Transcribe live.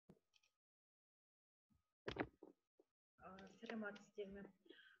Саламатсыздар ме,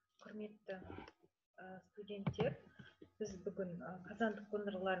 құрметті студенттер. Біз бүгін қазандық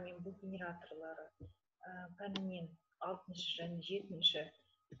қондырғылар мен бугенераторлары пәнінен 6 және 7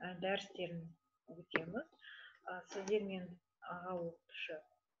 дәрістерін өтеміз. Сіздермен аға оқытушы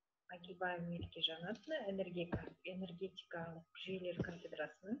Агильбаева жанатны энергетикалық жүйелер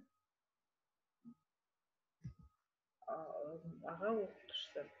кафедрасының аға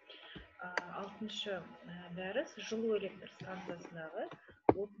оқытушысы. 6 дәріс жылу электр станциясындағы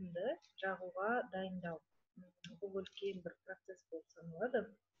отынды жағуға дайындау. Бұл үлкен бір процесс болып саналады.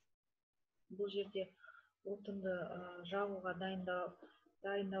 Бұл жерде отынды жағуға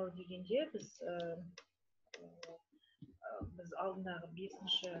дайындау дегенде біз алдындағы 5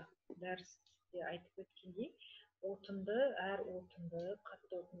 дәрісте айтып өткендей, әр отынды,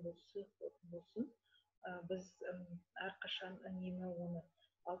 қатты отын болсын, сұйық отын болсын, біз әрқашан үнемі оны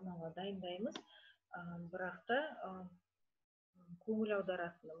алдын ала дайындаймыз. Бірақ та көңіл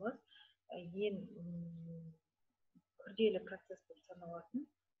аударатынымыз ең күрделі процесс болып саналатын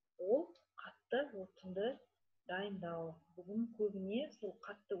ол қатты отынды дайындау. Бүгін көбіне сол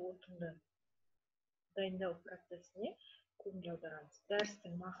қатты отынды дайындау процесіне көңіл аударамыз.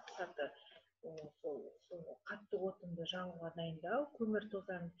 Дәрістің мақсаты сол қатты отынды жағуға дайындау, көмір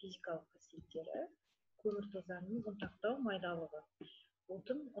тозаңның физикалық қасиеттері, көмір тозаңның ұнтақтау майдалығы,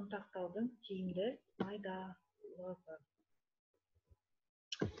 отын ұнтақтаудың тиімді майдалығы.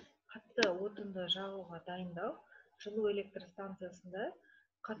 Қатты отынды жағуға дайындау жылу электр станциясында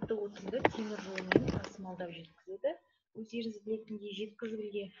қатты отынды темір жолмен тасымалдап жеткізеді. Өздеріңіз білетіндей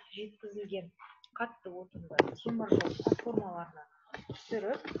жеткізілген қатты отынды темір жол платформаларына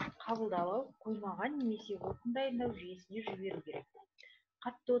түсіріп, қабылдалып қоймаған немесе отын дайындау жүйесіне жіберу керек.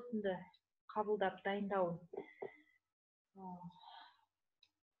 Қатты отынды қабылдап дайындауын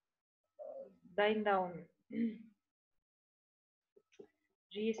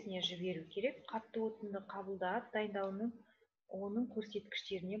жүйесіне жіберу керек. Қатты отынды қабылдап дайындауының оның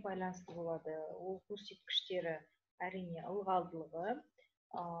көрсеткіштеріне байланысты болады. Ол көрсеткіштері әрине ылғалдылығы.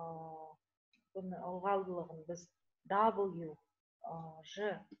 Бұны ылғалдылығын біз W, Ж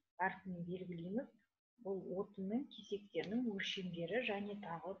әрпімен белгілейміз. Бұл отынның кесектерінің өлшемдері және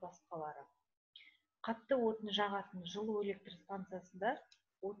тағы басқалары. Қатты отын жағатын жылу электр станциясында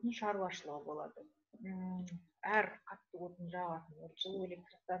отын шаруашылығы болады. Әр қатты отын жағатын жылу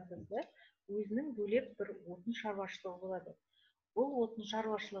электр станциясында өзінің бөлек бір отын шаруашылығы болады. Бұл отын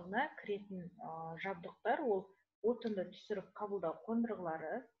шаруашылығына кіретін жабдықтар ол отынды түсіріп қабылдау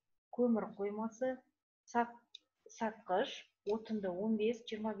қондырғылары, көмір қоймасы, сатқыш, отынды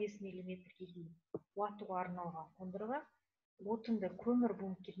 15-25 мм-ге дейін уатуға арналған қондырғы, отынды көмір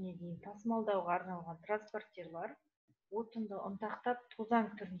бункеріне дейін тасымалдауға арналған транспортерлар, отынды ұнтақтап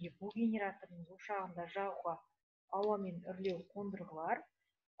тозаң түрінде бугенераторның ошағында жағуға ауамен үрлеу қондырғылар.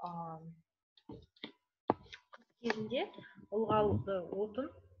 Кезінде ылғалды отын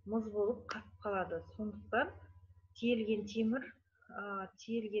мұз болып қатып қалады. Сондықтан тиелген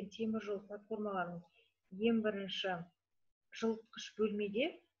темір жол платформаларының ең бірінші жылытқыш бөлмеде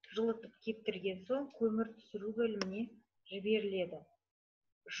жылытып кептірген соң көмір түсіру бөліміне жіберіледі.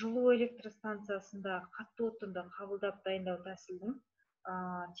 Жылу электр станциясында қатты отынды қабылдап дайындау тәсілінің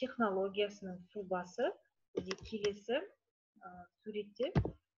технологиясының сұлбасы келесі суретте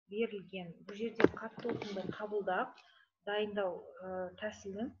берілген. Бұл жерде қатты отынды қабылдап дайындау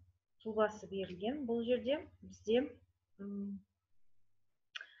тәсілінің сұлбасы берілген. Бұл жерде бізде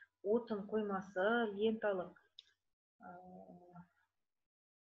отын қоймасы, ленталық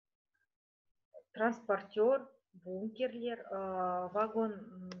транспортер, бункерлер, вагон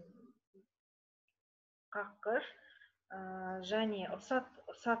қаққыш және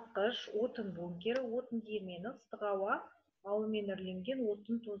ұсатқыш, отын бункері, отын диірмені, ыстық ауамен үрленген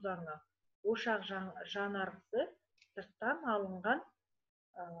отын тозаңы, ошақ жанарғысы, сырттан алынған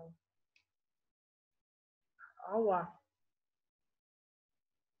ауа.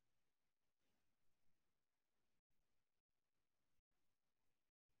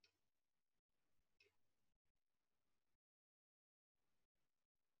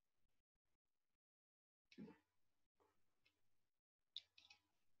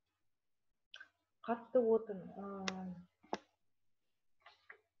 Қатты отын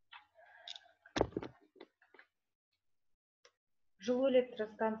жылу электр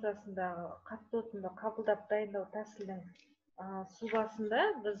станциясындағы қатты отынды қабылдап дайындау тәсілінің сұлбасында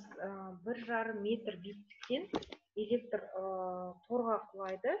біз 1,5 метр биіктіктен электр торға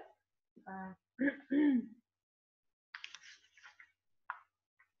құлайды.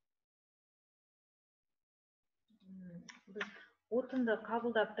 Біз отынды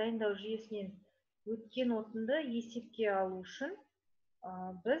қабылдап дайындау жүйесінен өткен отынды есепке алу үшін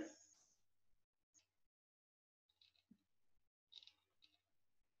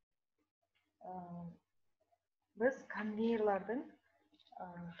біз конвейерлардың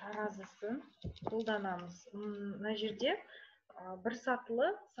таразысын қолданамыз. Мына жерде бір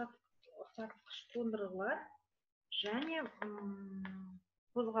сатылы сатқыш қондырғылар және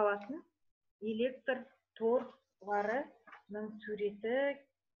қозғалатын электр торларының суреті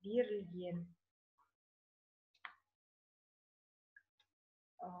берілген.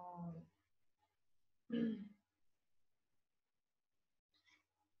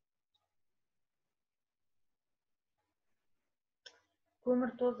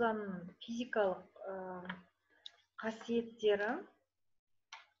 Көмір тозаңның физикалық қасиеттері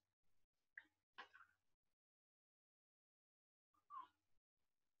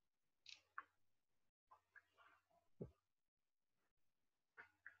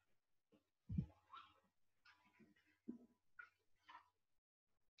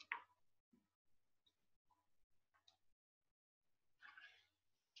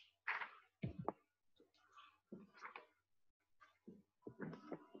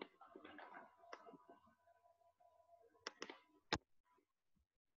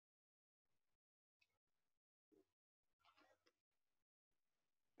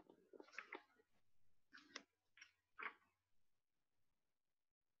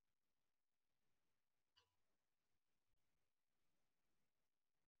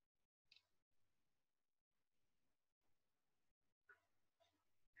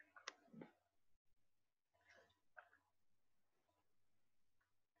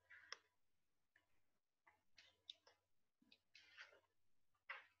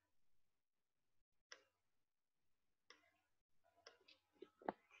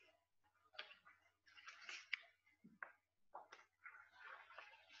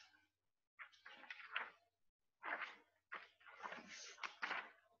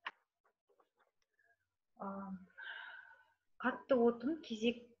қатты отын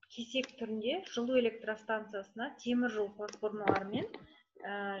кесек түрінде жылу электростанциясына теміржол платформаларымен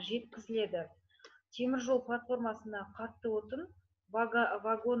жеткізіледі. Теміржол платформасына қатты отын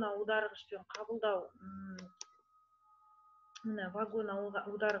вагон аударғышпен қабылдау, вагон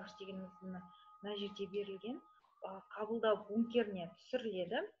аударғыш дегеніміз мына жерде берілген, қабылдау бункеріне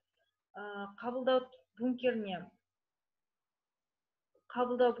түсіріледі. Қабылдау бункеріне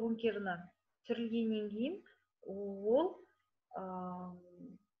түсірілгеннен кейін ол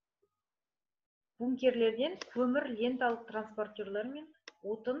бункерлерден көмір ленталық транспортерлер мен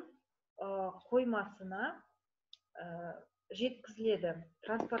отын қоймасына жеткізіледі.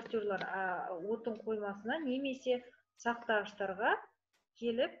 Транспортерлер отын қоймасына немесе сақтағыштарға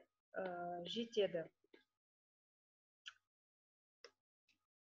келіп жетеді.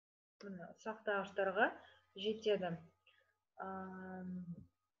 Сақтағыштарға жетеді.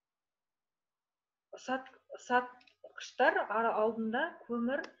 Сатқыштар алдында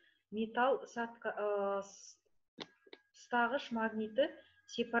көмір, металл ұстағыш магниті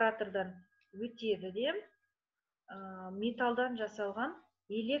сепаратордан өтеді де металдан жасалған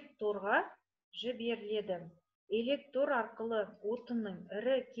электорға жіберіледі. Электор арқылы отынның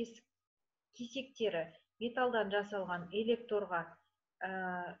ірі кесектері металдан жасалған электорға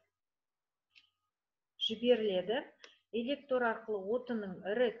жіберіледі. Электор арқылы отынның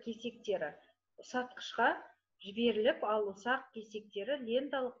ірі кесектері сатқышқа жіберіліп, ал ұсақ кесектері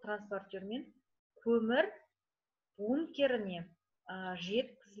ленталық транспортермен көмір бункеріне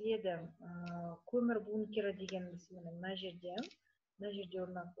жеткізіледі. Көмір бункері дегеніміз мына жерде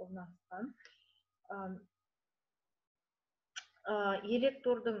орналасқан.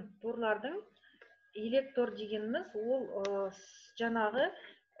 Электор дегеніміз ол жаңағы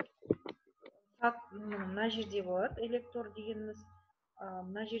мына жерде болады. Электор дегеніміз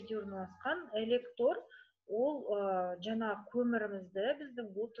мына жерде орналасқан. Электор ол жаңа көмірімізді, біздің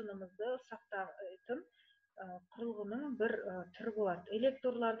отынымызды сақтайтын құрылғының бір түрі болады.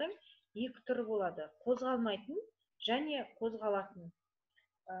 Электорлардың екі түрі болады: қозғалмайтын және қозғалатын.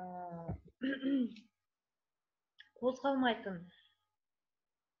 Қозғалмайтын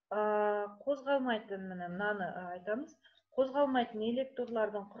мынаны айтамыз. Қозғалмайтын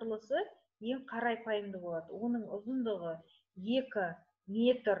электорлардың құрылысы ең қарапайымды болады. Оның ұзындығы 2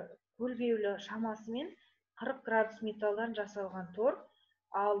 метр, көлбеулі шамасымен 40 градус металдан жасалған тор,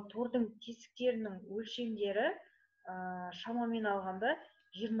 ал тордың тесіктерінің өлшемдері шамамен алғанда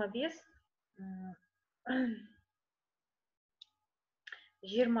 25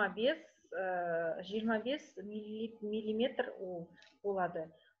 миллиметр болады.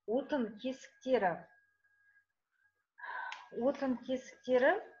 Отын кесіктері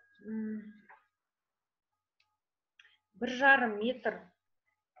 1,5 метр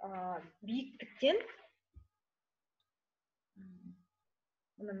биіктіктен,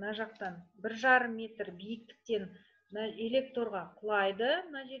 мына жақтан 1,5 метр биіктіктен электорға құлайды.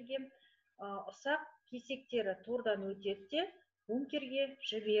 Мына жерге ұсақ кесектері тордан өтеді де бункерге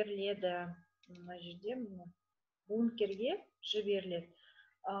жіберіледі. Мына жерде бункерге жіберіледі.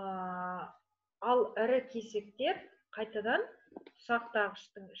 Ал ірі кесектер қайтадан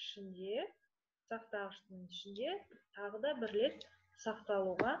ұсақтағыштың ішінде тағы да бір рет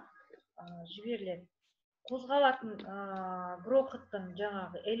сақталуға жіберіледі. Қозғалатын грохоттың,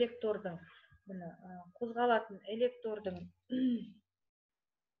 жаңағы электордың, қозғалатын электордың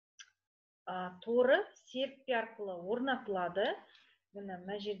торы серіппе арқылы орнатылады.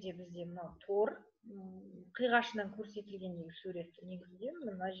 Мына жерде бізде мынау тор, қиғашынан көрсетілген сурет негізінде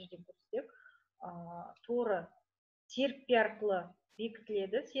мына жерде көрсетіп, торы серіппе арқылы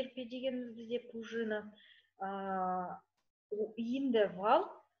бекітіледі. Серіппе дегеніміз бізде пружина. Иінді вал,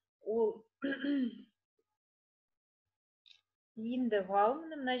 ол иінді вал,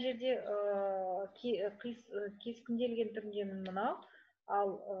 мына жерде кескінделген түрінде мынау, ал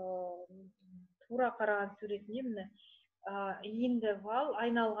тура қараған суретінде міне иінді вал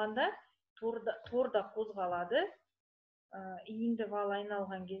айналғанда торда қозғалады. Иінді вал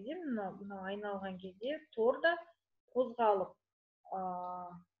айналған кезде, мынау айналған кезде торда қозғалады.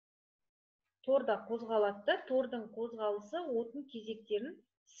 Тордың қозғалысы отын кезектерін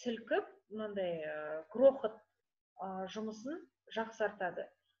сілкіп, мынандай грохот жұмысын жақсартады.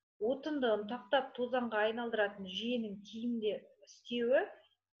 Отынды ұнтақтап тозаңға айналдыратын жүйенің тиімді істеуі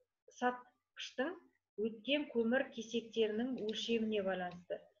сатқыштың өткен көмір кесектерінің өлшеміне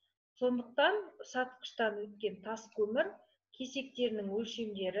байланысты. Сондықтан сатқыштан өткен тас көмір кесектерінің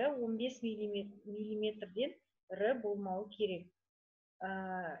өлшемдері 15 миллиметрден ірі болмауы керек.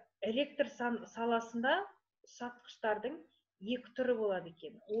 Электр саласында сатқыштардың екі түрі болады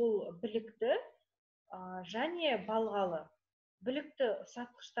екен. Ол білікті және балғалы. Білікті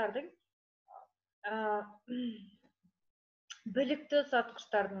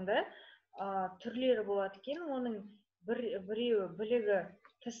сатқыштардың да түрлері болады екен. Оның біреуі білігі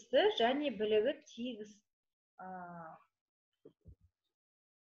тісті және білігі тегіс.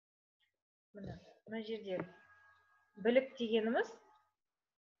 Мына жерде білік дегеніміз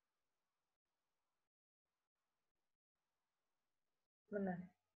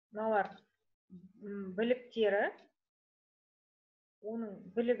мыналар біліктері, оның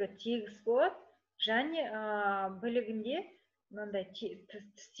білігі тегіс болады және білігінде мынандай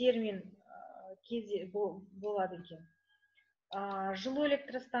тістермен болады екен. Жылу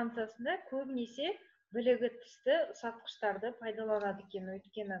электростанциясында көбінесе білігі тісті сатқыштарды пайдаланады екен.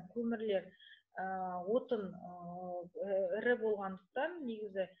 Өйткені көмірлер отын ірі болғандықтан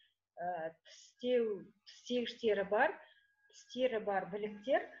негізі тістегіштері бар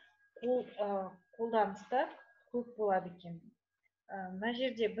біліктер қолданыста көп болады екен. Мына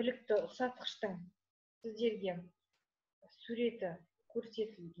жерде білікті ұсатқыштың сіздерге суреті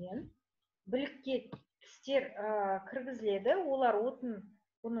көрсетілген. Білікке тістер кіргізіледі. Олар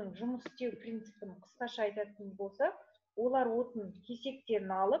бұның жұмыс істеу принципін қысқаша айтатын болса, олар отын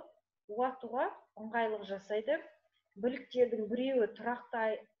кесектерін алып, уатуға ыңғайлық жасайды. Біліктердің біреуі тұрақты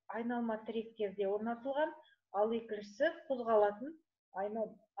айналма тіректерде орнатылған, ал екіншісі қозғалатын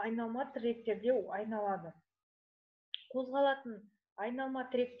айналма тіректерде айналады. Қозғалатын айналма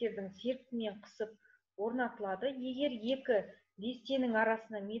тіректердің серпімен қысып орнатылады. Егер екі дестенің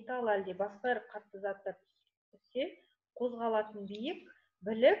арасына металл әлде басқа қатты заттар түссе, қозғалатын биік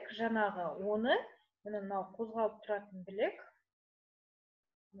білік жаңағы оны, мынау қозғалып тұратын білік,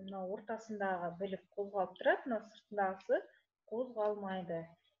 мынау ортасындағы білік қозғалып тұрады, мынау сыртындағысы қозғалмайды.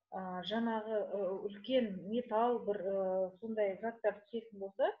 Жаңағы үлкен металл бір сондай заттар түсетін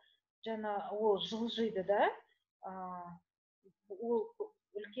болса, жаңа ол жылжиды да, ол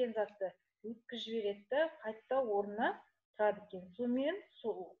үлкен затты өткізіп жібереді, қайта орнына тұрады екен. Сонымен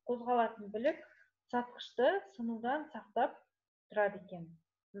қозғалатын білік сатқышты сынудан сақтап тұрады екен.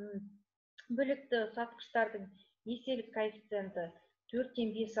 Білікті сатқыштардың еселік коэффициенті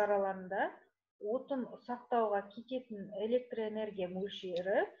 4-тен 5 араларында, отын сақтауға кететін электроэнергия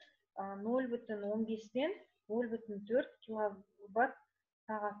мөлшері 0,15 пен 0,4 киловатт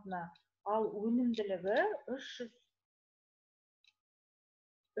сағатына, ал өнімділігі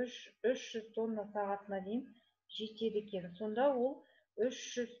 300 тонна сағатына дейін жетеді екен. Сонда ол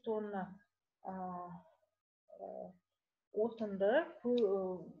 300 тонна отынды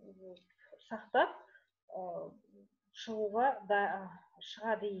сақтап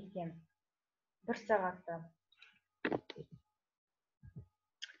шығады екен бір сағатта.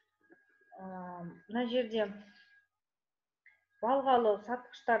 Мына жерде балғалы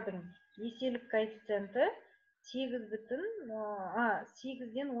сатқыштардың еселік коэффициенті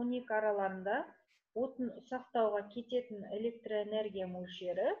 8-ден 12 араларында отын ұсақтауға кететін электроэнергия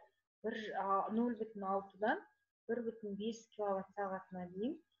мөлшері 0,6-дан 1,5 киловатт сағатына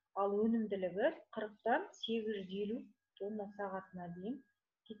дейін, ал өнімділігі 40-тан 850 тонна сағатына дейін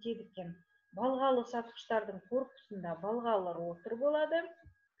кетеді екен. Балғалы сатқыштардың корпусында балғалы ротор болады.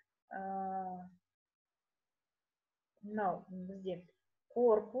 Мынау бізде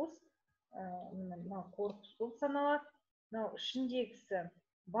корпус болып саналады. Мынау ішіндегісі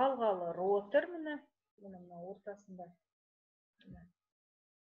балғалы ротор, мына ортасында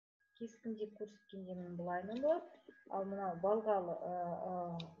кескінде көрсеткенде былайынан болады. Ал мынау балғалы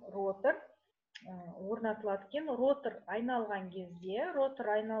ротор орнатылады екен. Ротор айналған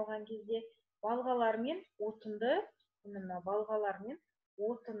кезде балғалармен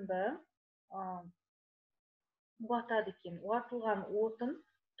отынды уатады екен. Уатылған отын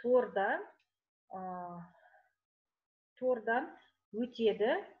тордан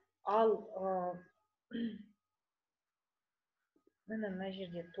өтеді, ал мына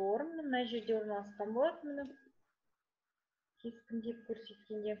жерде тор, мына жерде орналасқан болады, кескіндеп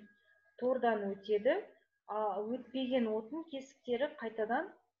көрсеткенде тордан өтеді, өтпеген отын кесіктері қайтадан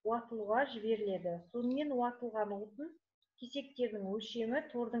уатылуға жіберіледі. Сонымен уатылған отын кесектердің өлшемі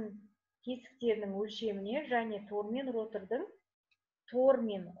тордың кесіктерінің өлшеміне және тор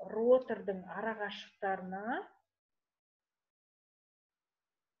мен ротордың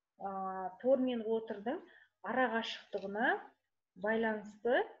арақашықтығына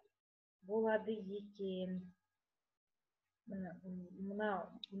байланысты болады екен.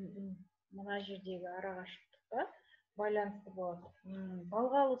 Мына жердегі арақашықтыққа байланысты болады.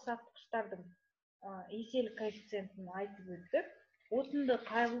 Балғалы сатқыштардың еселік коэффициентін айтып өттік. Отынды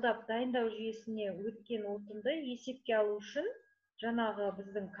қабылдап дайындау жүйесіне өткен отынды есепке алу үшін жаңағы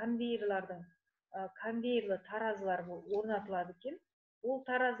біздің конвейерлі таразылар орнатылады екен. Ол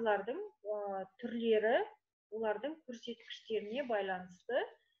таразылардың түрлері олардың көрсеткіштеріне байланысты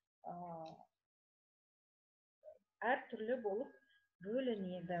әртүрлі болып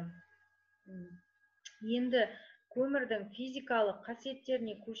бөлінеді. Енді көмірдің физикалық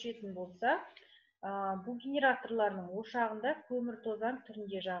қасиеттеріне көшетін болса, бугенераторларының ошағында көмір тозаң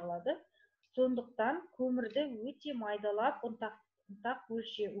түрінде жағылады. Сондықтан көмірді өте майдалап ұнтақ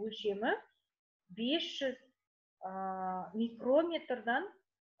өлшемі 500 микрометрдан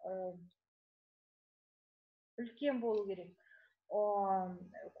үлкен болу керек.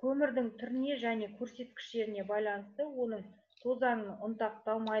 Көмірдің түріне және көрсеткіштеріне байланысты оның тозаңның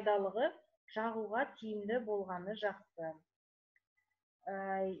ұнтақтау майдалығы жағуға тиімді болғаны жақсы.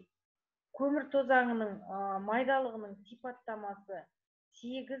 Көмір тозаңының майдалығының сипаттамасы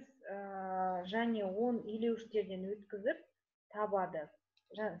 8 және 10 илеуіштерден өткізіп табады.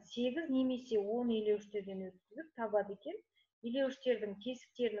 8 немесе 10 илеуіштерден өткізіп табады екен. Илеуіштердің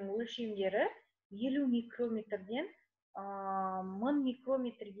кесіктерінің өлшемдері 50 микрометрден 1000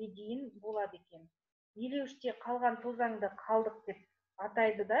 микрометрге дейін болады екен. Илеуіште қалған тозаңды қалдық деп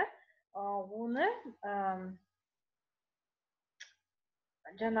атайды да, оны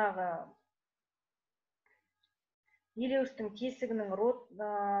жаңағы илеуіштің тесігінің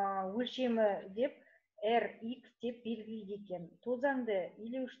өлшемі деп RX деп белгілейді екен. Тозаңды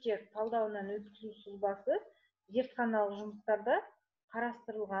илеуіштер талдауынан өткізу сызбасы зертханалық жұмыстарда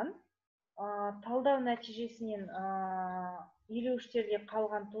қарастырылған. Талдау нәтижесінен илеуіштерде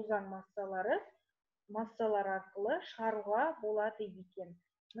қалған тозаң массалары арқылы шығаруға болады екен.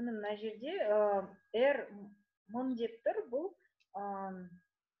 Мына жерде R1000 деп тұр, бұл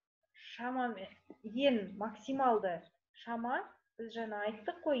ең максималды шама. Біз жаңа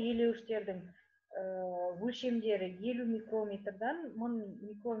айттық қой, илеуіштердің өлшемдері 50 микрометрдан 1000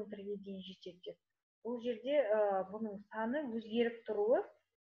 микрометрге дейін жетеді. Бұл жерде бұның саны өзгеріп тұруы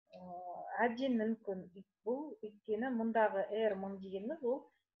әбден мүмкін. Бұл өйткені мұндағы R1000 дегеніміз ол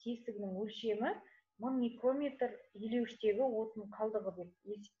тесігінің өлшемі 1000 микрометр илеуіштегі отын қалдығы деп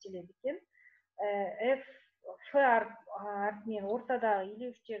есептеледі екен. F әрпімен ортадағы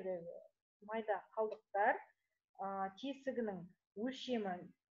илеуіштердегі майда қалдықтар тесігінің өлшемі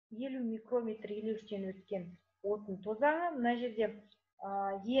 50 микрометр илеуіштен өткен отын тозаңы. Мына жерде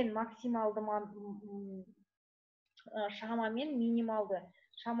ең максималды шама мен минималды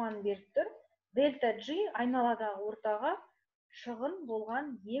шаманы беріп тұр. Дельта G айналадағы ортаға шығын болған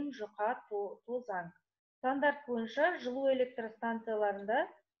ең жұқа тозаң. Стандарт бойынша жылу электростанцияларында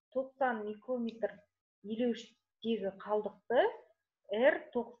 90 микрометр илеуіштегі қалдықты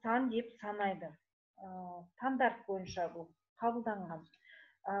R90 деп санайды. Стандарт бойынша бұл қабылданған.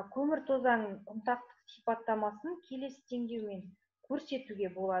 Көмір тозаңның ұнтақтық сипаттамасын келесі теңдеумен көрсетуге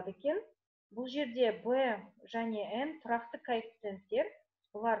болады екен. Бұл жерде B және N тұрақты коэффициенттер,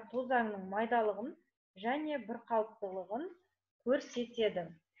 бұлар тозаңның майдалығын және бірқалыптылығын көрсетеді.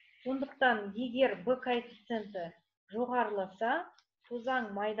 Сондықтан, егер B коэффициенті жоғарыласа, тозаң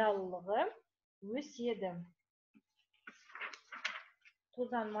майдалылығы өседі.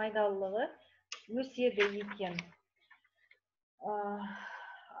 Тозаң майдалылығы өседі екен.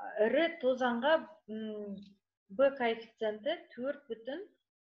 Ірі тозаңға B коэффициенті 4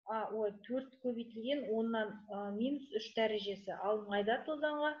 көбейтілген 10-3 дәрежесі, ал майда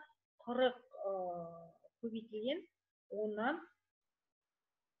тозаңға 40 көбейтілген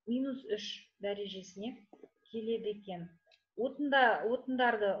 10-3 дәрежесіне келеді екен.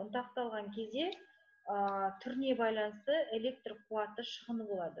 Отындарды ұнтақталған кезде түріне байланысты электр қуаты шығыны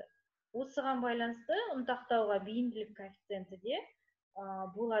болады. Осыған байланысты ұнтақтауға бейімділік коэффициенті де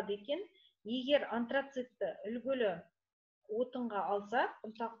болады екен. Егер антрацитті үлгілі отынға алсақ,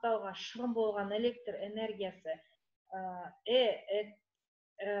 ұнтақтауға шығын болған электр энергиясы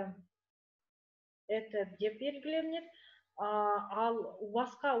деп белгіленеді. Ал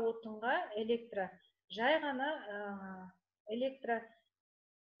басқа отынға жай ғана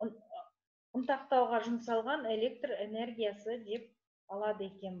ұнтақтауға жұмсалған электр энергиясы деп алады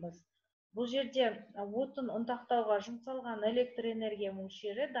екенбіз. Бұл жерде отын ұнтақтауға жұмсалған электр энергия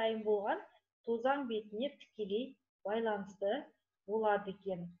мөлшері дайын болған тозаң бетіне тікелей байланысты болады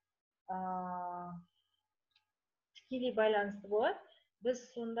екен. Тікелей байланысты болады. Біз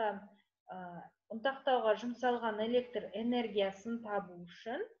сонда ұнтақтауға жұмсалған электр энергиясын табу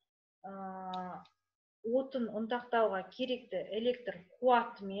үшін отын ұнтақтауға керекті электр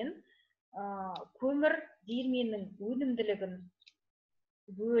қуатымен көмір диірменнің өнімділігін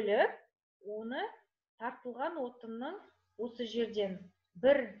бөліп, оны тартылған отынның осы жерден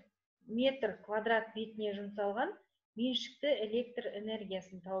 1 метр квадрат бетіне жұмсалған меншікті электр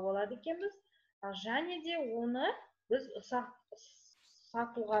энергиясын тауып алады екенбіз. Және де оны біз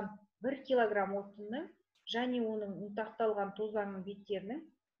сатылған 1 килограмм отынның және оның ұнтақталған тозаңның беттерінің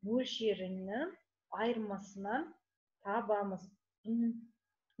мөлшерінің айырмасынан табамыз.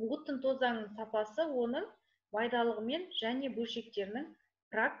 Отын тозаңның сапасы оның майдалығымен және бөлшектерінің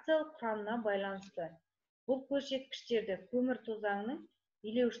фракциялық құрамына байланысты. Бұл көрсеткіштерді көмір тозаңның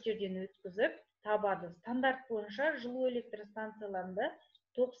илеуіштерден өткізіп табады. Стандарт бойынша жылу электр станцияларында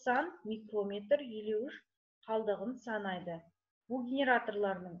 90 микрометр илеуіш қалдығын санайды.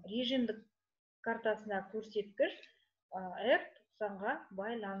 Бугенераторларының режимдік картасына көрсеткіш R90-ға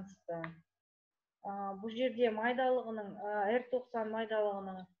байланысты. Бұл жерде майдалығының, R90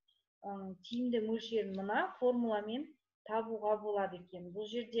 майдалығының тиімді мөлшерін мына формуламен табуға болады екен. Бұл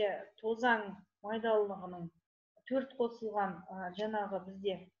жерде тозаң майдалығының 4 қосылған жаңағы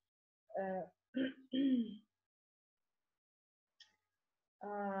бізде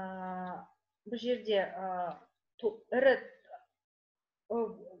бұл жерде ірі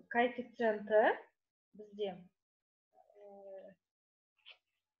коэффициенті бізде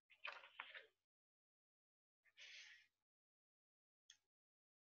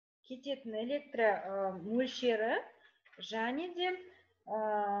кететін электр мөлшері және де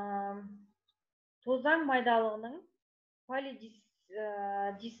тозаң майдалығының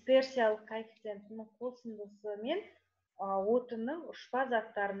полидисперсиялық коэффициентінің қосындысы мен отынның ұшпа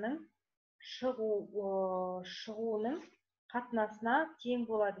заттарының шығуының қатынасына тең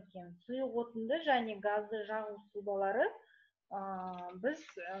болады екен. Сұйық отынды және газды жағу сұлбалары біз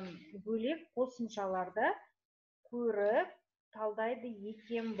бөлек қосымшаларда көріп талдайды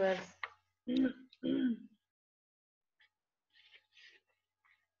екенбіз.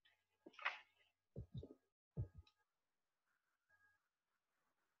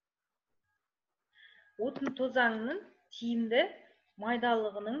 Отын тозаңның тиімді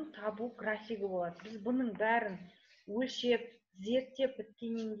майдалығының табу графигі болады. Біз бұның бәрін өлшеп, зерттеп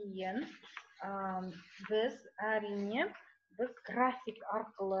біткеннен кейін біз әрине график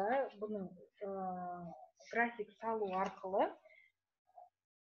арқылы, бұның график салу арқылы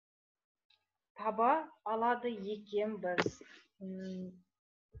таба алады екенбіз.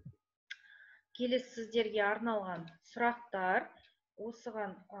 Келесі сіздерге арналған сұрақтар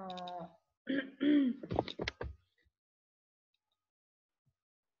осыған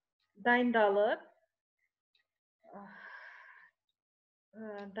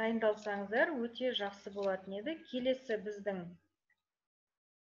дайындалсаңыздар өте жақсы болатын еді. Келесі біздің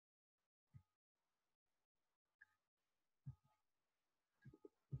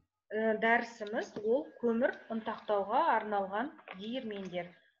дәрісіміз ол көмір ұнтақтауға арналған диірмендер.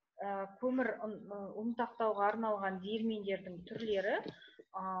 Көмір ұнтақтауға арналған диірмендердің түрлері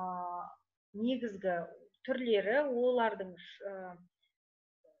негізгі түрлері, олардың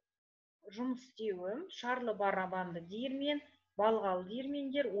жұмыс істеуі: шарлы барабанды диірмен, балғалы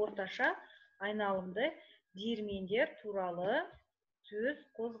диірмендер, орташа айналымды диірмендер туралы сөз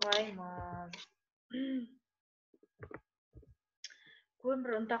қозғаймыз.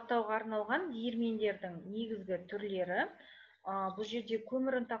 Көмір ұнтақтауға арналған диірмендердің негізгі түрлері. Бұл жерде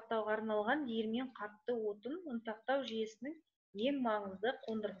көмір ұнтақтауға арналған диірмен қатты отын ұнтақтау жүйесінің ең маңызды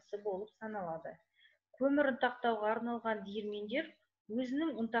қондырғысы болып саналады. Көмір ұнтақтауға арналған диірмендер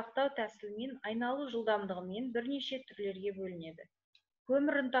өзінің ұнтақтау тәсілімен, айналу жылдамдығымен бірнеше түрлерге бөлінеді.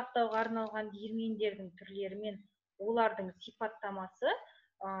 Көмір ұнтақтауға арналған диірмендердің түрлері мен олардың сипаттамасы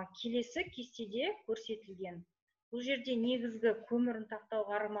келесі кестеде көрсетілген. Бұл жерде негізгі көмір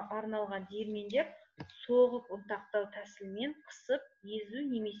ұнтақтауға арналған диірмендер соғып ұнтақтау тәсілімен, қысып, езу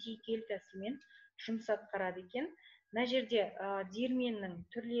немесе икел тәсілімен жұмыс атқарады екен. Мына жерде диірменнің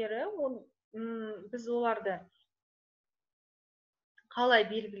түрлері, біз оларды қалай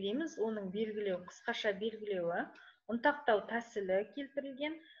белгілейміз? Оның белгілеу, қысқаша белгілеуі: ұнтақтау тәсілі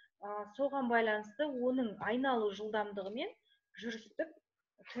келтірілген, соған байланысты оның айналу жылдамдығы мен жүрістік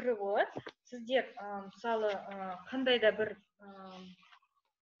түрі болады. Сіздер мысалы қандай да бір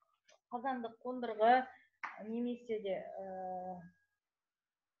қазандық қондырғы немесе де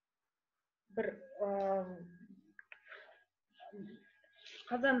бір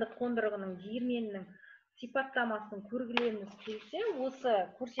қазандық қондырғының диірменінің сипаттамасын көргілеріңіз келсе, осы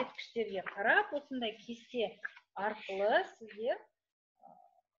көрсеткіштерге қарап, осындай кесте арқылы сіздер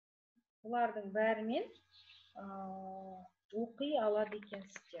бұлардың бәрімен оқи алады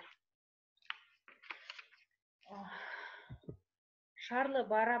екенсіздер. Шарлы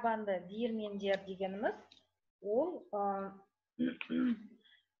барабанды диірмендер дегеніміз, ол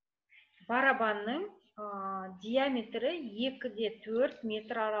барабанның диаметрі 2-4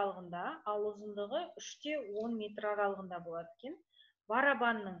 метр аралығында, ал ұзындығы 3-10 метр аралығында болады екен.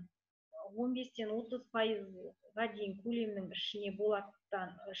 Барабанның 15-30%-ға дейін көлемнің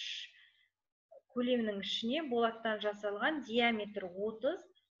ішіне болаттан жасалған диаметр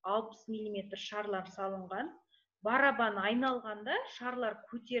 30-60 мм шарлар салынған. Барабан айналғанда шарлар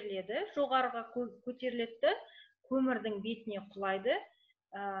көтеріледі, жоғарыға көтеріледі, көмірдің бетіне құлайды.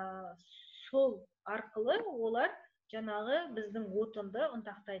 Сол арқылы олар жаңағы біздің отынды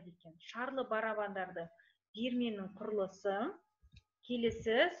ұнтақтайды екен. Шарлы барабандарды диірменнің құрылысы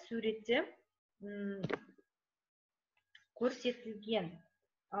келесі суретте көрсетілген.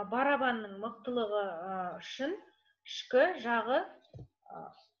 Барабанның мықтылығы үшін ішкі жағы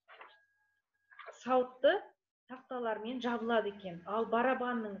сауытты тақталармен жабылады екен. Ал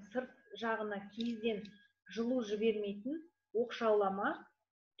барабанның сырт жағына киізден жылу жібермейтін оқшаулама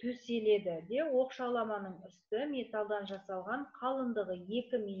төселеді де, оқшауламаның үсті металдан жасалған қалыңдығы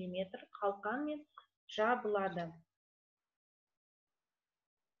 2 мм қалқанмен жабылады.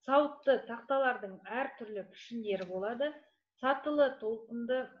 Сауытты тақталардың әртүрлі пішіндері болады. Сатылы,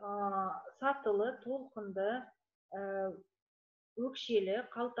 толқынды, өкшелі,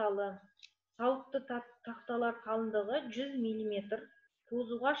 қалталы. Сауытты тақталар қалыңдығы 100 мм,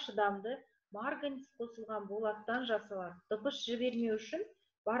 тозуға шыдамды, марганец қосылған болаттан жасалады. Дыбыс жібермеу үшін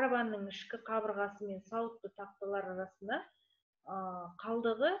барабанның ішкі қабырғасы мен сауытты тақталар арасында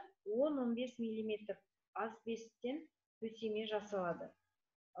қалдығы 10-15 мм асбесттен төсеме жасалады.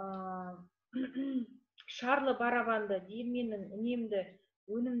 Шарлы барабанды диірменнің үнемді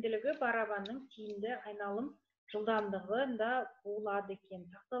өнімділігі барабанның тиімді айналым жылдамдығында болады екен.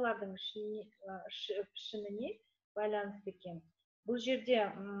 Тақталардың пішініне байланысты екен. Бұл жерде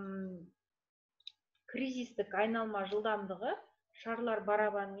кризистік айналма жылдамдығы шарлар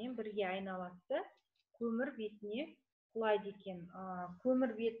барабанмен бірге айналады, көмір бетіне құлайды екен. Көмір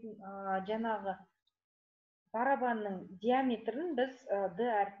бетін жаңағы барабанның диаметрін біз D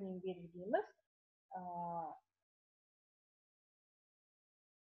әрпімен белгілейміз.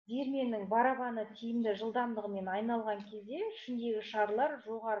 Диірменнің барабаны тиімді жылдамдығымен айналған кезде ішіндегі шарлар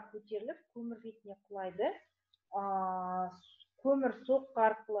жоғары көтеріліп, көмір бетіне құлайды. Көмір соққы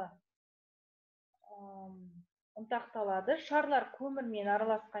арқылы ұнтақталады. Шарлар көмірмен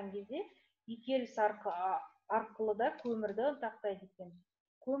араласқан кезде үйкеліс арқылы да көмірді ұнтақтайды екен.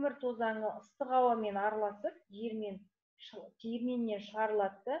 Көмір тозаңы ыстық ауамен араласып, диірменнен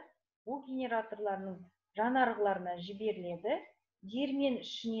шығарылады, бугенераторларының жанарғыларына жіберіледі. Диірмен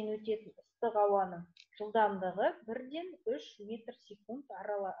ішінен өтетін ыстық ауаның жылдамдығы 1-3 метр/секунд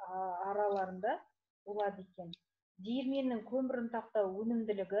араларында болады екен. Диірменнің көмір ұнтақтау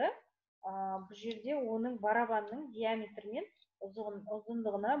өнімділігі бұл жерде оның барабанның диаметрі мен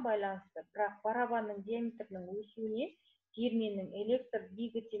ұзындығына байланысты. Бірақ барабанның диаметрінің өсуіне диірменнің электр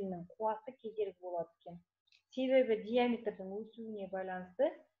двигателінің қуаты кедергі болады екен. Себебі диаметрдің өсуіне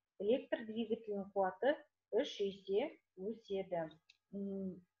байланысты электр двигателінің қуаты 3 есе өседі.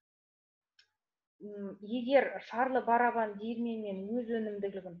 Егер шарлы барабан диірменмен өз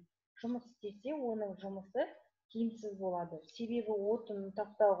өнімділігін жұмыс істесе, оның жұмысы тиімсіз болады. Себебі отын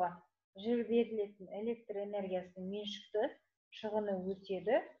ұнтақтауға жіберілетін электр энергиясының меншікті шығыны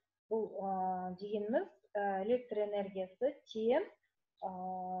өседі. Бұл дегеніміз электр энергиясы тең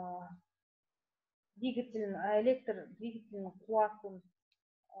электр двигателінің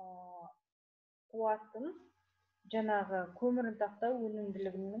қуатын жаңағы көмір ұнтақтау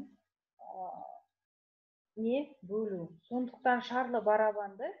өнімділігінің не бөлу. Сондықтан шарлы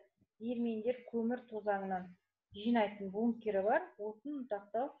барабанды диірмендер көмір тозаңынан жинайтын бункері бар отын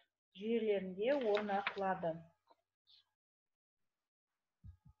ұнтақтау жүйелерінде орнатылады.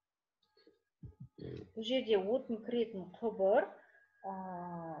 Бұл жерде отын кіретін құбыр,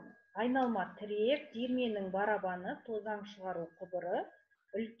 айналма тірек, диірменнің барабаны, тозаң шығару құбыры,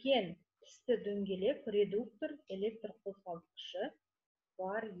 үлкен тісті дөңгелек, редуктор, электр қозғалтқышы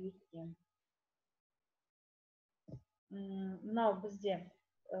бар екен. Мынау бізде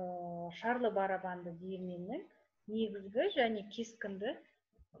шарлы барабанды диірменнің негізгі және кескінді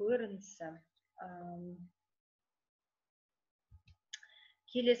көрінісі.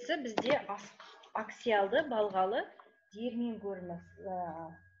 Келесі бізде аксиалды балғалы диірмен көрініс.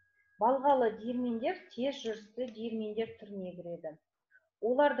 Балғалы диірмендер тез жүрісті диірмендер түріне кіреді.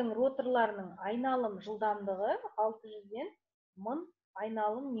 Олардың роторларының айналым жылдамдығы 600-ден 1000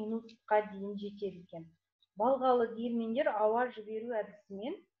 айналым минутқа дейін жетеді екен. Балғалы диірмендер ауа жіберу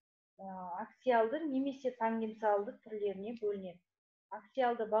әдісімен аксиалды немесе тангенциалды түрлеріне бөлінеді.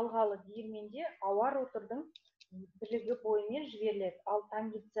 Аксиалды балғалы диірменде ауа ротордың білігі бойымен жіберіледі, ал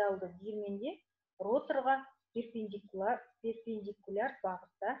тангенциалды диірменде роторға перпендикуляр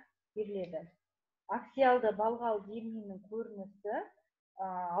бағытта беріледі. Аксиалды балғалы диірменнің көрінісі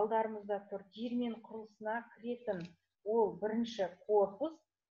алдарымызда тұр. Диірмен құрылысына кіретін ол бірінші корпус,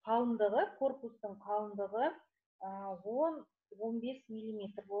 қалыңдығы, корпустың қалыңдығы 10-15 мм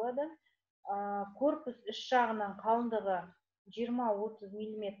болады. Корпус үш жағынан қалыңдығы 20-30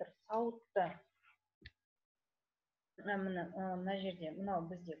 мм сауытты. Мына жерде, мынау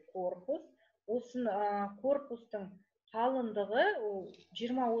бізде корпус. Осы корпустың қалыңдығы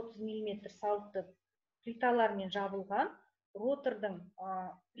 20-30 мм сауытты плиталармен жабылған. Ротордың,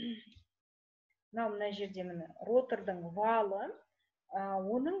 мына жерде ротордың валы,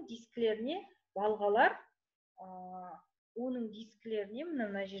 оның дисклеріне балғалар, оның дисклеріне,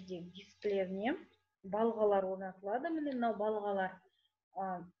 мына жерде дисклеріне балғалар орнатылады. Мынау балғалар.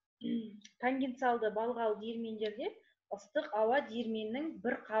 Тангенциалды балғалы диірмендерде ыстық ауа диірменнің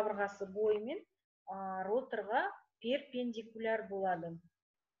бір қабырғасы бойымен роторға перпендикуляр болады.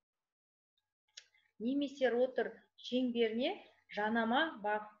 Немесе ротор шеңберіне жанама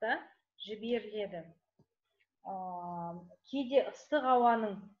бағытта жіберіледі. Кейде ыстық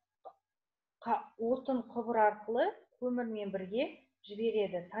ауаның отын құбыр арқылы көмірмен бірге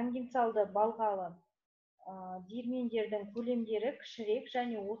жібереді. Тангенциалды балғалы диірмендердің көлемдері кішірек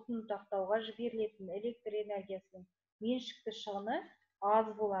және отын ұнтақтауға жіберілетін электр энергиясының меншікті шығыны аз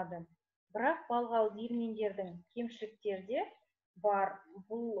болады. Бірақ балғалы диірмендердің кемшіліктері де бар.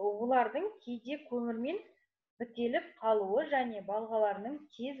 Олардың кейде көмірмен бітеліп қалуы және балғаларының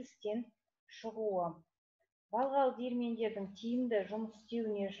тез істен шығуы. Балғалы диірмендердің тиімді жұмыс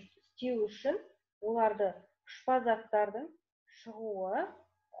істеу үшін оларды ұшпа заттардың шығуы,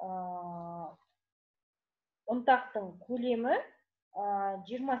 ұнтақтың көлемі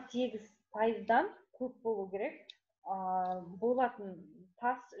 28%-дан көп болу керек. Болатын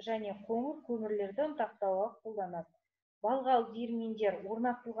тас және қоңыр көмірлерді ұнтақтауға қолданады. Балғалы диірмендер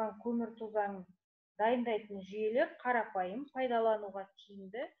орнатылған көмір тозаңын дайындайтын жүйелер қарапайым, пайдалануға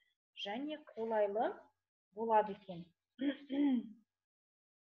тиімді және қолайлы болады екен.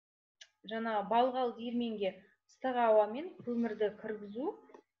 Жаңа балғалы диірменге ыстық ауамен көмірді кіргізу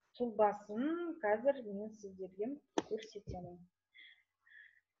сұлбасын қазір мен сіздерге көрсетемін.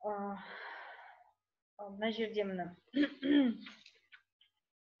 Мына жерде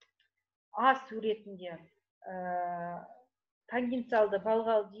А суретінде тангенциалды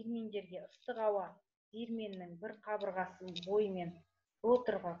балғалы диірмендерге ыстық ауа диірменнің бір қабырғасы бойымен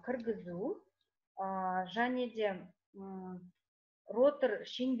роторға кіргізу, және де ротор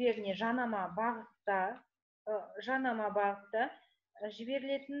шеңберіне жанама бағытта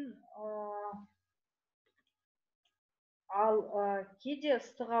жіберілетін, ал кейде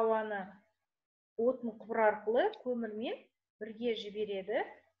ыстық ауаны отын құбыр арқылы көмірмен бірге жібереді.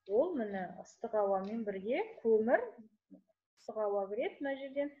 Ол ыстық ауамен бірге көмір ыстық ауа кіреді, мына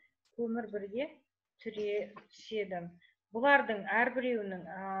жерден көмір бірге түседі. Бұлардың әрбіреуінің,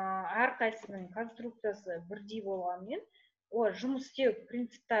 әрқайсының конструкциясы бірдей болғанмен, жұмыс істеу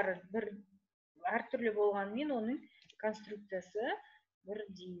принциптары әртүрлі болғанмен, оның конструкциясы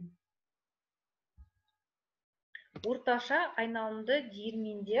бірдей. Орташа айналымды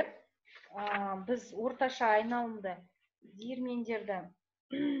диірмендер. Біз орташа айналымды диірмендерді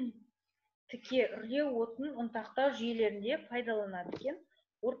тіке үрлеу отын ұнтақтау жүйелерінде пайдаланады екен.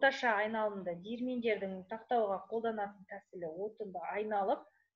 Орташа айналымды диірмендердің ұнтақтауға қолданатын тәсілі отынды айналып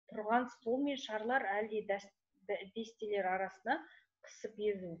тұрған стол мен шарлар әлде дестелер арасына қысып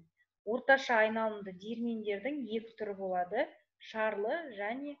езу. Орташа айналымды диірмендердің екі түрі болады: шарлы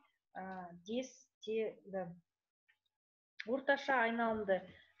және дестелі. Орташа айналымды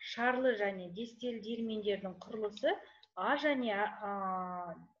шарлы және дестелі диірмендердің құрылысы А және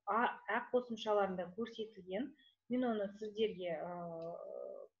А қосымшаларында көрсетілген. Мен оны сіздерге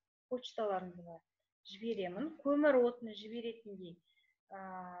почталарыңызға жіберемін. Көмір отыны жіберетін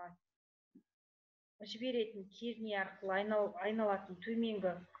керней арқылы айналатын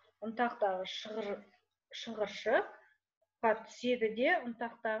төменгі ұнтақтағы шығыршыққа түседі де,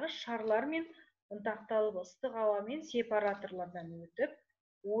 ұнтақтағы шарлар мен ұнтақталып ыстық ауамен сепараторлардан өтіп,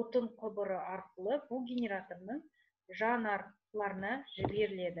 отын құбыры арқылы бугенераторның жанарларына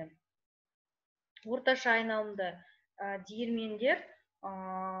жіберіледі. Орташа айналымды диірмендер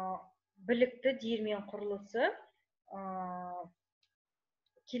білікті диірмен құрылысы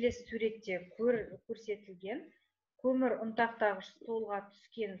келесі суретте көрсетілген. Көмір ұнтақтағыш столға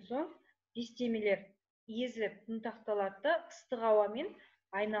түскен соң дестемелер езіліп ұнтақталады, ыстық ауамен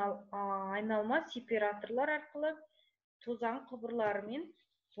айналма сепараторлар арқылы тозаң құбырлары мен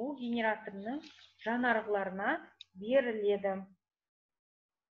бугенераторның жанарғыларына беріледі.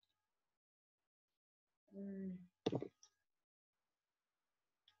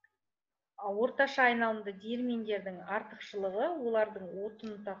 Орташа айналымды диірмендердің артықшылығы олардың отын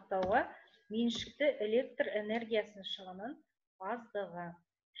ұнтақтауға меншікті электр энергиясының шығынын аздығы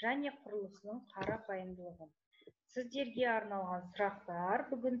және құрылысының қарапайымдылығы. Сіздерге арналған сұрақтар.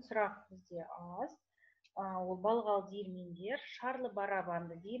 Бүгін сұрақ бізде аз. Ол балғалы диірмендер, шарлы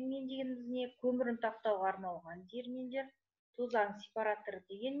барабанды диірмен дегеніміз не, көмір ұнтақтауға арналған диірмендер, тозаң сепараторы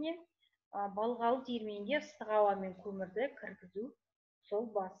деген не, балғалы диірменге ыстық ауа мен көмірді кіргізу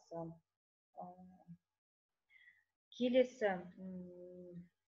сұлбасы. Келесі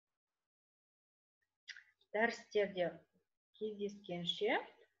дәрістерде кездескенше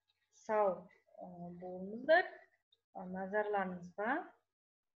сау болыңыздар. Назарларыңызға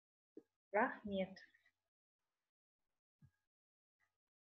рахмет.